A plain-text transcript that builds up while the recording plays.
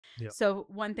Yeah. So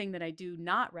one thing that I do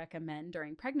not recommend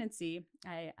during pregnancy,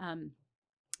 I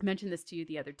mentioned this to you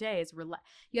the other day, is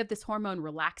you have this hormone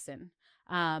relaxin,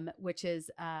 which is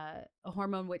a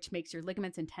hormone which makes your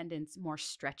ligaments and tendons more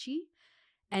stretchy.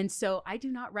 And so I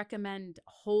do not recommend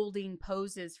holding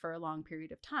poses for a long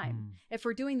period of time. If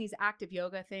we're doing these active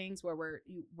yoga things where we're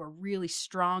really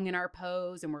strong in our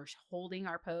pose and we're holding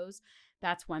our pose,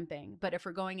 that's one thing. But if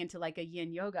we're going into like a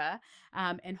yin yoga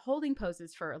and holding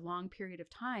poses for a long period of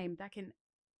time, that can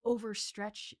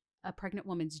overstretch a pregnant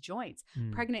woman's joints,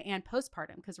 pregnant and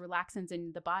postpartum, because relaxin's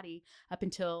in the body up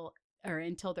until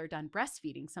they're done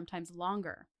breastfeeding, sometimes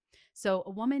longer. So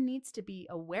a woman needs to be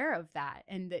aware of that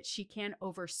and that she can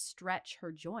overstretch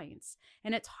her joints.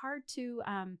 And it's hard to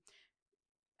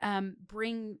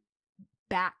bring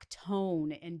back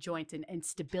tone in joints and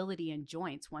stability in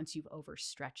joints once you've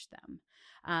overstretched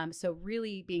them. So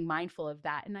really being mindful of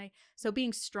that. So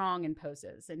being strong in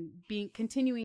poses and continuing